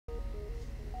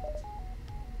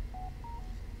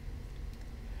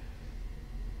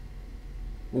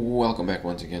Welcome back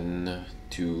once again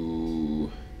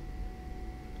to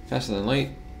Faster Than Light.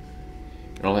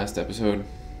 In our last episode,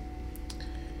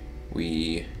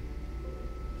 we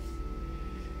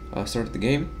started the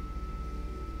game,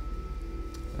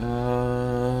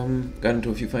 got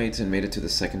into a few fights and made it to the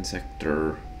second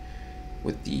sector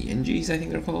with the NGs, I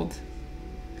think they're called,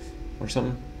 or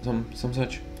some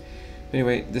such.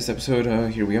 Anyway, this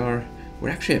episode, here we are. We're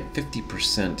actually at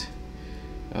 50%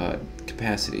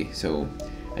 capacity, so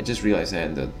I just realized that,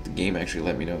 and the game actually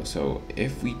let me know. So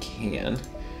if we can,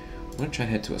 I'm gonna try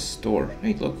to head to a store.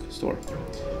 Hey, look, store.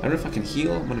 I don't know if I can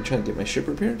heal. I'm gonna try to get my ship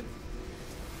repaired.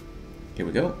 Here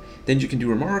we go. The NG can do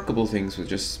remarkable things with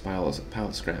just a pile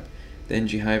of scrap. The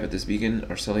NG Hive at this beacon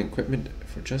are selling equipment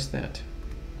for just that.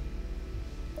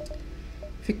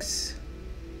 Fix.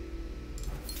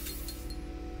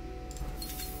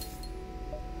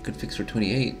 Good fix for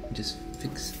 28. Just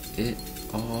fix it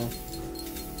all.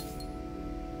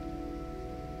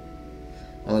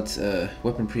 Well, it's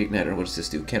weapon pre-igniter. What does this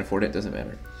do? Can't afford it. Doesn't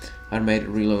matter. Automated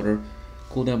reloader.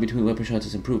 Cooldown between weapon shots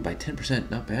is improved by 10%.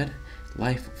 Not bad.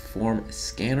 Life form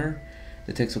scanner.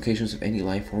 Detects locations of any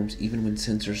life forms even when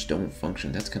sensors don't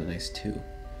function. That's kind of nice too.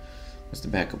 What's the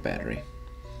backup battery?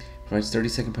 Provides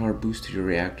 30-second power boost to your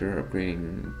reactor.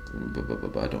 Upgrading.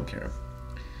 Don't care.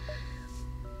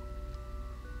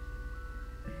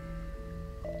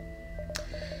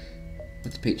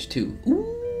 What's page 2?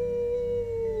 Ooh.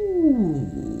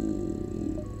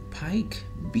 Pike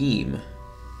beam.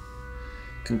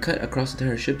 Can cut across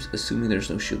entire ships, assuming there's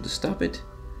no shield to stop it.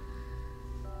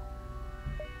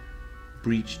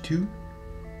 Breach 2.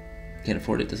 Can't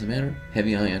afford it, doesn't matter.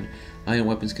 Heavy ion. Ion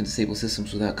weapons can disable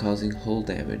systems without causing hull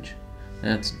damage.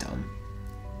 That's dumb.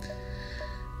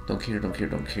 Don't care, don't care,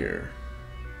 don't care.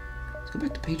 Let's go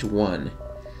back to page 1.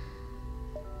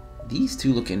 These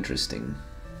two look interesting.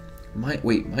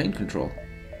 Wait, mind control.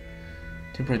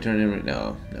 Temporary turn in.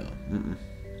 No.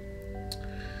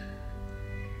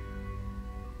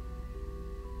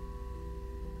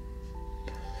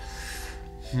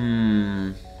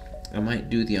 I might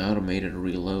do the automated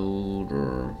reload,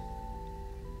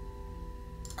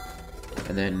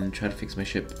 and then try to fix my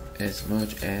ship as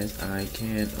much as I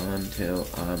can until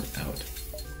I'm out.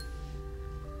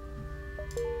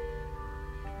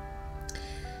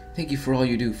 Thank you for all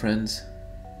you do, friends.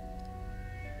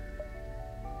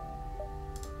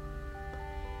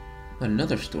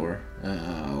 Another store.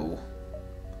 Oh.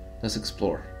 Let's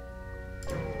explore.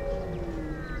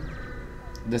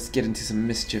 Let's get into some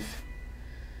mischief.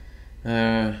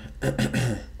 Arrive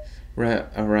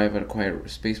at a quiet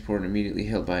spaceport and immediately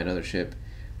hailed by another ship.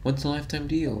 Once in a lifetime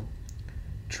deal.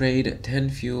 Trade 10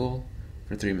 fuel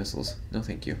for 3 missiles. No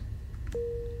thank you.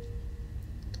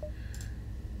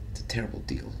 It's a terrible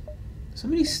deal. So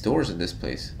many stores in this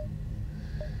place.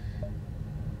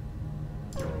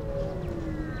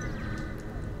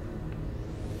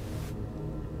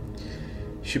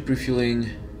 Ship refueling.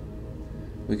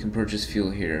 We can purchase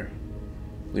fuel here.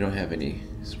 We don't have any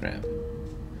scrap.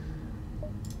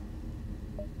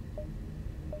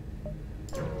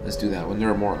 Let's do that one. There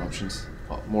are more options.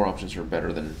 More options are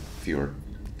better than fewer.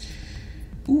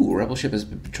 Ooh, Rebel ship has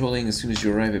been patrolling. As soon as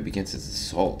you arrive, it begins its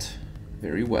assault.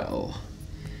 Very well.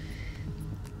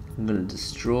 I'm gonna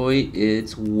destroy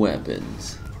its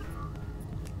weapons.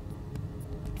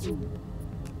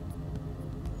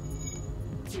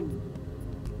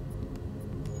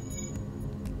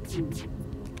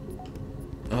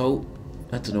 Oh,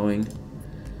 that's annoying.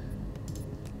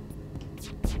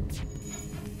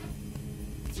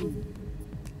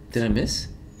 Did I miss?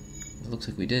 It looks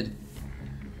like we did.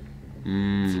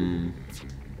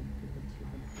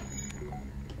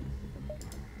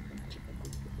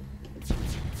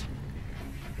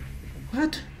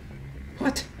 What?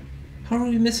 What? How are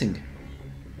we missing?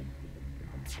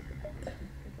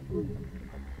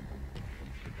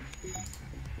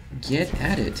 Get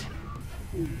at it.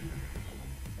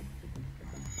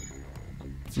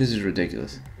 This is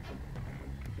ridiculous.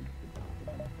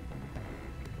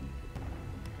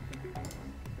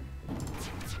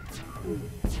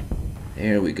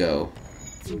 There we go.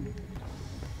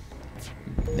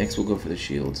 Next we'll go for the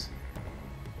shields.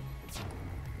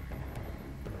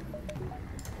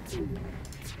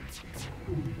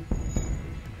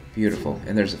 Beautiful.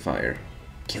 And there's a fire.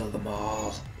 Kill them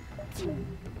all.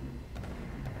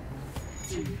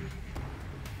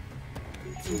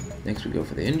 Next we go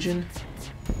for the engine.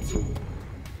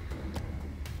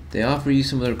 They offer you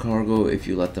some of their cargo if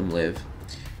you let them live.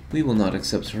 We will not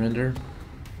accept surrender.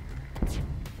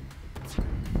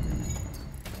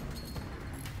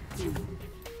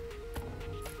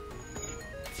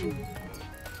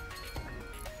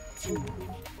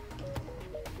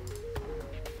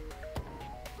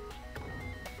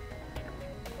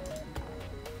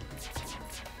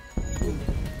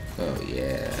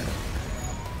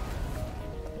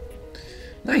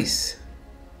 Nice!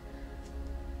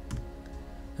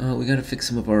 We gotta fix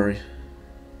some of our...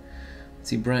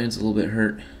 See, Brian's a little bit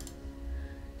hurt. Go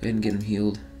ahead and get him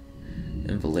healed.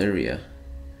 And Valeria,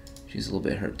 she's a little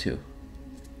bit hurt too.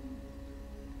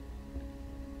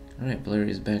 Alright,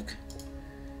 Valeria's back.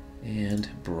 And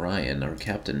Brian, our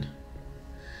captain.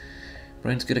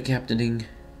 Brian's good at captaining.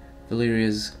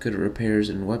 Valeria's good at repairs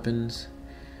and weapons.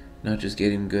 Not just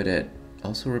getting good at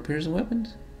also repairs and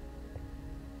weapons.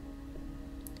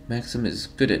 Maxim is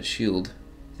good at shield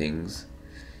things.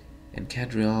 And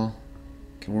Cadriel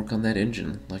can work on that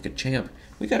engine like a champ.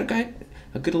 We got a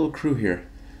good little crew here.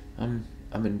 I'm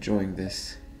enjoying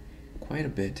this quite a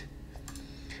bit.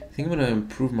 I think I'm gonna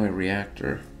improve my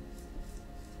reactor.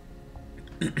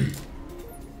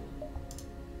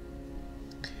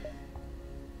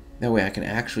 That way I can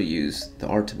actually use the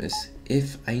Artemis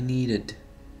if I need it.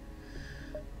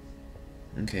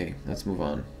 Okay, let's move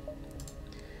on.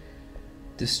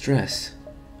 Distress.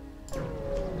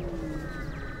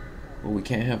 Well, we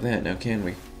can't have that now, can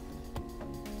we?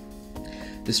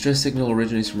 Distress signal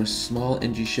originates from a small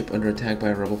NG ship under attack by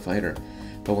a rebel fighter.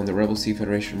 But when the rebels see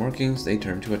Federation markings, they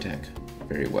turn to attack.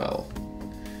 Very well.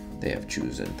 They have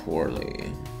chosen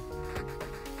poorly.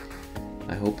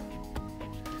 I hope.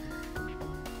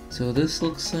 So this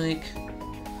looks like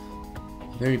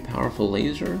a very powerful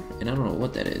laser, and I don't know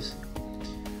what that is.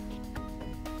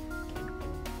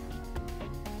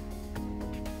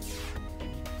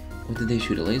 What, did they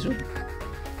shoot a laser?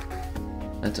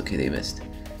 That's okay, they missed.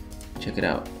 Check it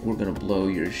out. We're gonna blow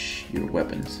your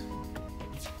weapons.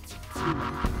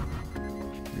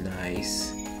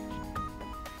 Nice.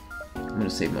 I'm gonna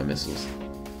save my missiles.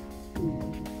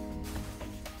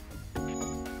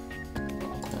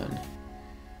 Done.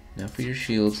 Now for your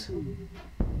shields.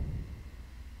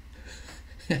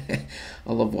 I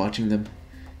love watching them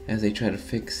as they try to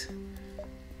fix.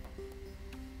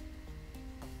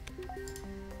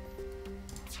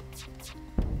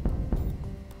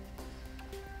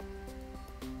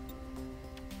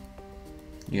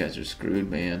 You guys are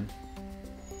screwed, man.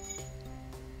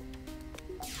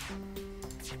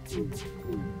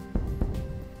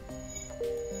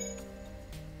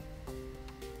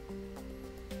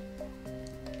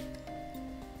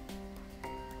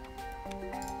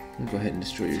 We'll go ahead and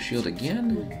destroy your shield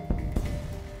again.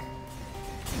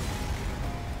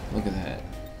 Look at that.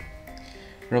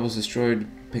 Rebels destroyed,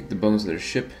 picked the bones of their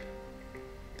ship.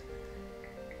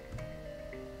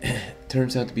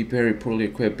 Turns out to be very poorly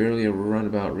equipped, barely a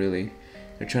runabout really.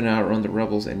 They're trying to outrun the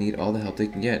rebels and need all the help they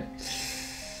can get.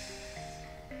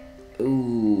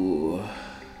 Ooh.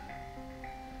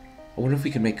 I wonder if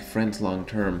we can make friends long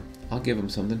term. I'll give them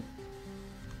something.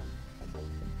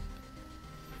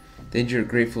 The injured are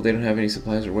grateful they don't have any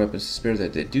supplies or weapons to spare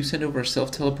that they do send over a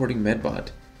self-teleporting medbot.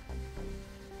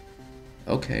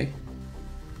 Okay.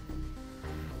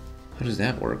 How does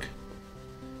that work?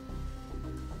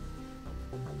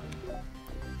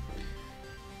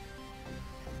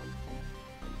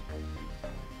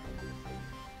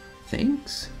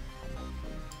 Thanks?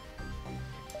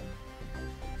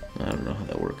 I don't know how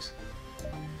that works.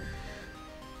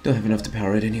 Don't have enough to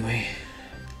power it anyway.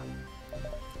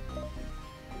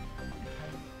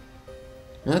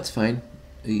 Well, that's fine.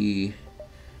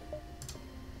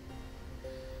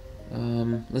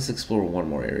 Let's explore one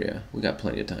more area. We got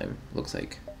plenty of time, looks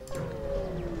like.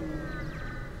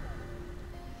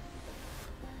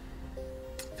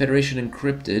 Federation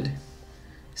encrypted.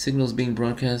 Signals being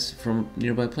broadcast from a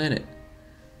nearby planet.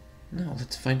 No,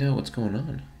 let's find out what's going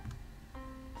on.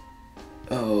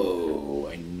 Oh,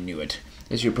 I knew it.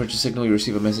 As you approach the signal, you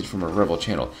receive a message from a rebel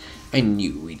channel. I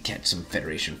knew we'd catch some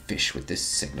Federation fish with this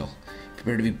signal.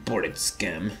 Prepare to be boarded,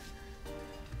 scam.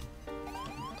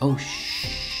 Oh,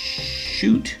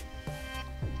 shoot.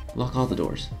 Lock all the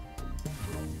doors.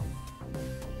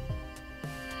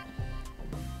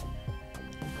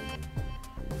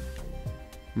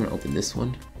 I'm gonna open this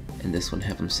one, and this one,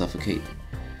 have him suffocate.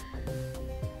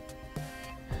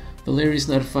 Valeria's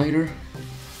not a fighter.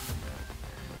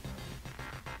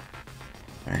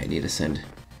 Alright, I need to send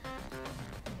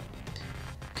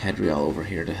Cadriel over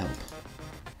here to help.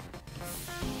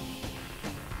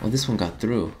 Oh, this one got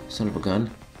through. Son of a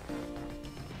gun.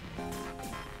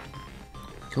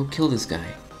 Go kill this guy.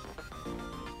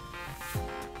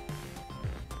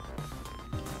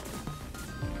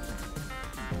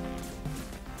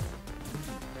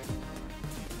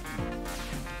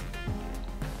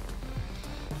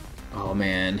 Oh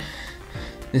man,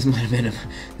 this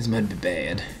might be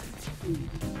bad.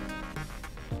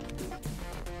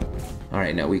 All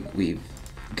right, now we've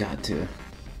got to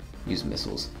use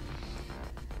missiles.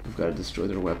 We've got to destroy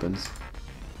their weapons.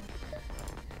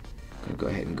 Gonna go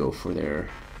ahead and go for their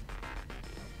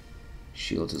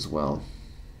shields as well.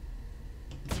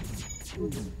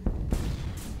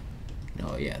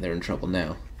 Oh yeah, they're in trouble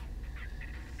now.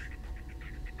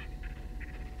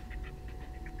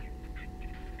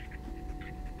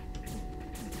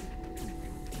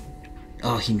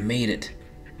 Oh, he made it.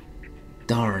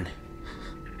 Darn.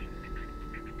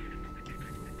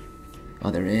 Oh,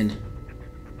 they're in.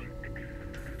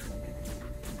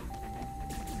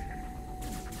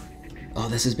 Oh,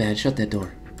 this is bad. Shut that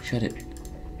door. Shut it.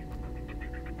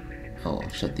 Oh, I'll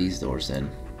shut these doors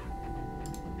then.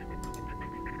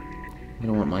 I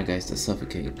don't want my guys to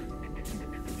suffocate.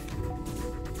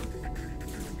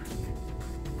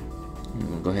 I'm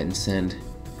gonna go ahead and send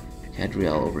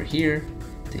Cadriel over here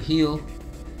to heal.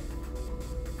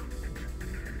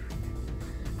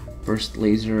 Burst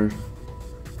laser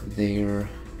their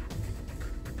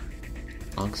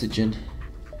oxygen.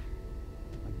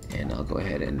 And I'll go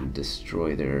ahead and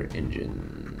destroy their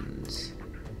engines.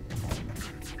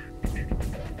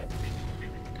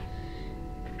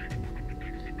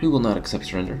 We will not accept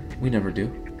surrender. We never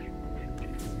do.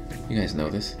 You guys know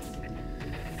this.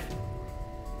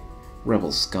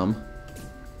 Rebel scum.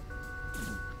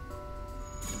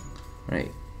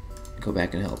 Right. Go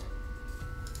back and help.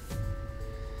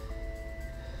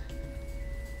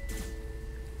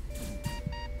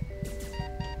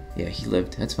 Yeah, he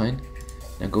lived. That's fine.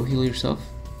 Now go heal yourself.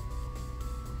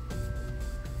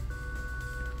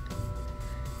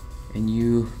 And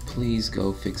you, please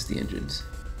go fix the engines.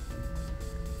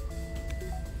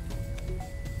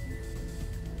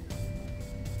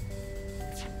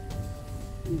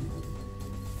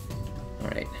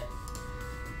 Alright.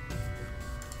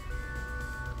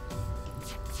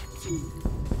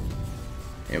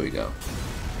 There we go.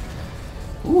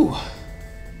 Ooh.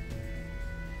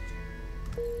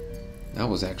 That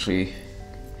was actually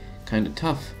kind of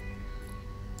tough.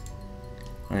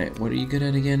 Alright, what are you good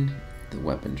at again? The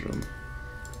weapons room.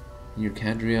 You're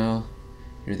Cadriel.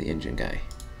 You're the engine guy.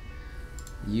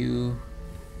 You,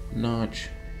 Notch,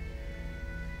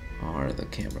 are the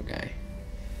camera guy.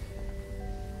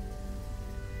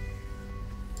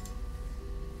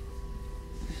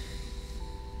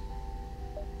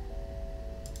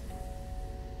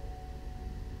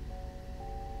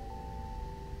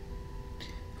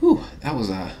 Whew, that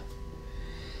was a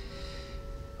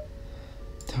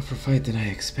tougher fight than I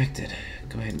expected.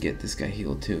 Go ahead and get this guy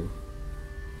healed too.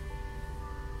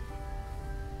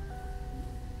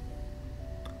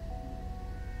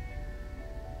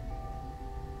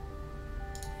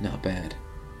 Not bad.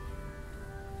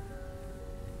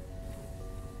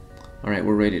 Alright,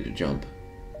 we're ready to jump.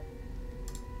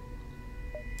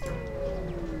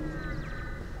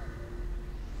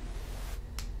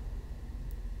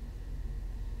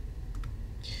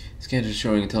 Scans are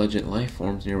showing intelligent life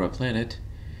forms near our planet.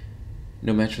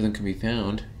 No match for them can be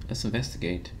found. Let's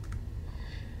investigate.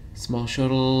 Small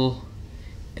shuttle,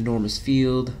 enormous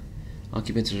field.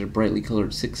 Occupants are brightly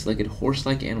colored, six-legged,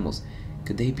 horse-like animals.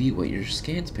 Could they be what your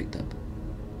scans picked up?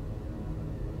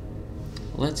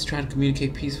 Let's try to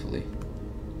communicate peacefully.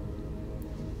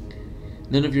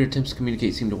 None of your attempts to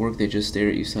communicate seem to work. They just stare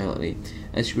at you silently.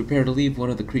 As you prepare to leave, one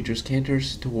of the creatures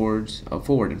canters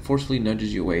forward and forcefully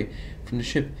nudges you away from the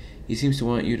ship. He seems to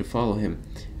want you to follow him.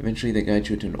 Eventually, they guide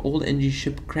you to an old NG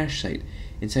ship crash site.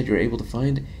 Inside, you're able to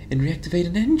find and reactivate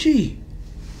an NG.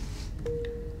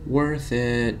 Worth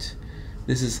it.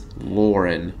 This is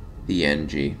Lauren, the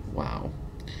NG. Wow.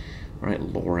 Alright,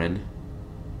 Lauren.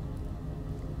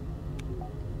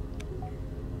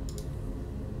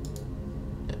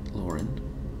 Lauren.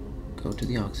 Go to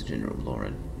the oxygen room,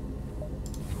 Lauren.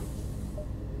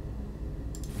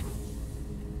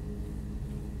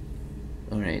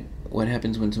 Alright, what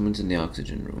happens when someone's in the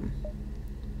oxygen room?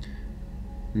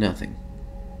 Nothing.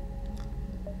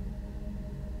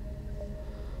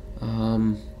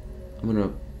 I'm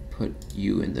gonna put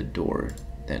you in the door,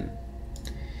 then.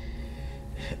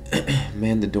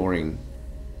 Man the dooring.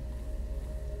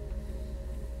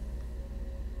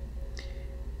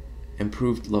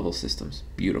 Improved level systems.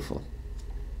 Beautiful.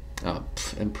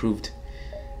 Improved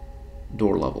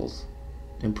door levels.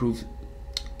 Improved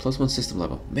 +1 system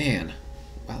level. Man,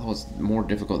 wow, that was more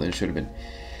difficult than it should have been.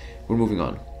 We're moving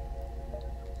on.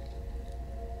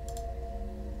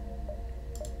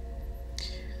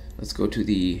 Let's go to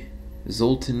the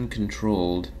Zoltan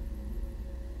controlled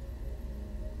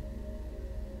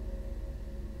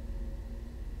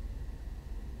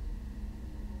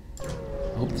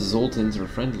I hope the Zoltans are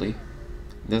friendly.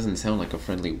 Doesn't sound like a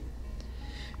friendly.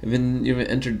 You've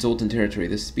entered Zoltan territory.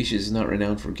 This species is not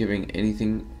renowned for giving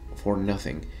anything for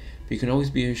nothing, but you can always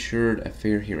be assured a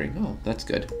fair hearing. Oh, that's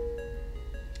good.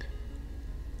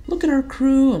 Look at our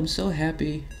crew. I'm so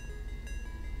happy.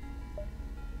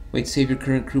 Wait, save your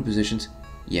current crew positions.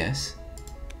 Yes.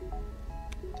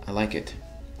 I like it.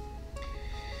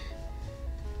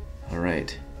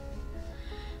 Alright.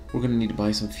 We're gonna need to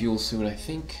buy some fuel soon, I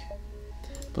think.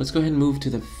 But let's go ahead and move to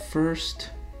the first...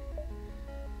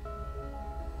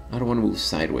 I don't want to move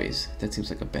sideways. That seems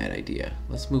like a bad idea.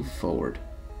 Let's move forward.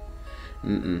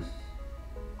 Let's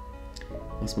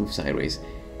move sideways.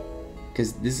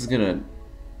 Because this is gonna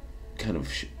kind of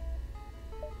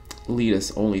lead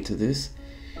us only to this.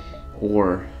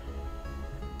 Or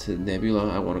to Nebula.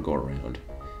 I want to go around.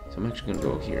 So I'm actually gonna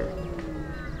go here.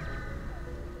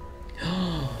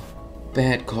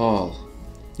 Bad call.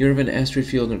 You're in an asteroid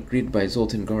field and greeted by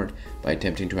Zoltan Guard. By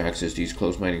attempting to access these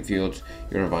closed mining fields,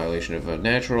 you're in violation of a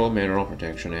Natural Mineral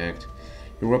Protection Act.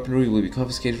 Your weaponry will be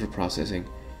confiscated for processing.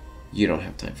 You don't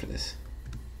have time for this.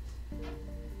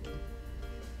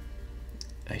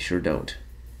 I sure don't.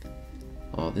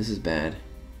 Oh, this is bad.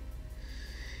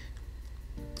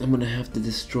 I'm gonna have to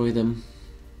destroy them.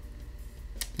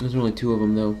 There's only 2 of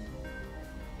them, though.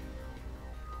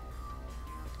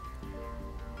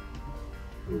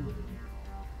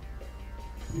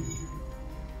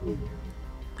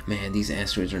 Man, these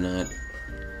asteroids are not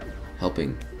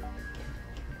helping.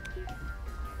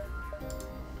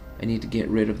 I need to get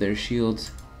rid of their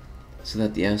shields so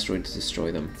that the asteroids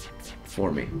destroy them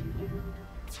for me.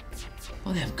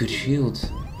 Oh, they have good shields.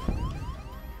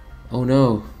 Oh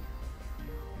no.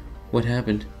 What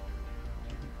happened?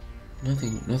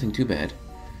 Nothing too bad.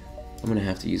 I'm gonna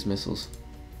have to use missiles.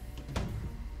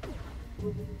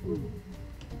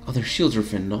 Oh, their shields are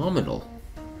phenomenal.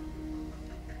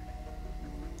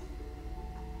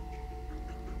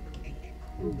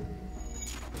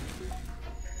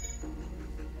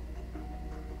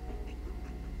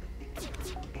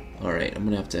 Alright, I'm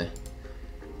gonna have to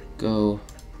go.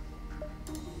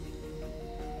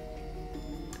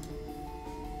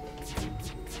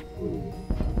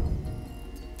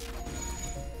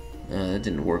 That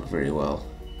didn't work very well.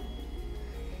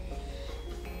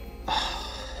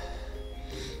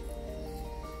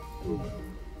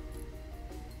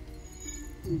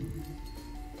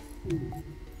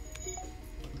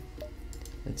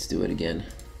 Let's do it again.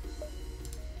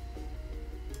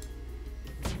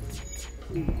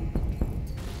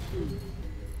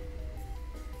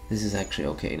 This is actually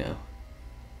okay now.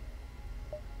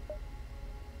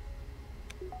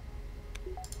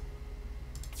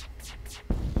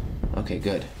 Okay,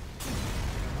 good.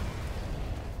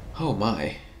 Oh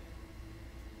my.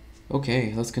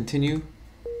 Okay, let's continue.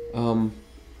 We're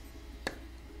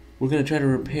gonna try to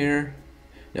repair...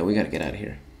 No, we gotta get out of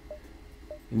here.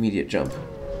 Immediate jump.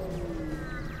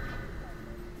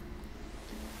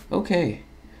 Okay.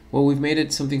 Well, we've made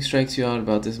it. Something strikes you out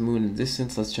about this moon in the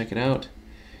distance. Let's check it out.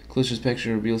 Close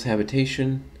inspection reveals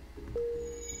habitation.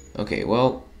 Okay,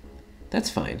 well, that's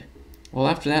fine. Well,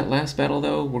 after that last battle,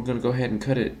 though, we're going to go ahead and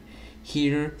cut it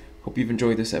here. Hope you've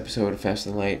enjoyed this episode of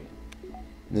Faster Than Light.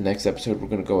 In the next episode, we're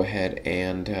going to go ahead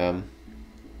and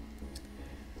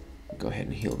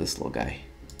heal this little guy.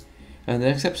 And the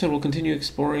next episode, we'll continue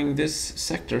exploring this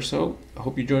sector. So, I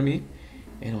hope you join me,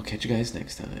 and I'll catch you guys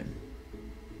next time.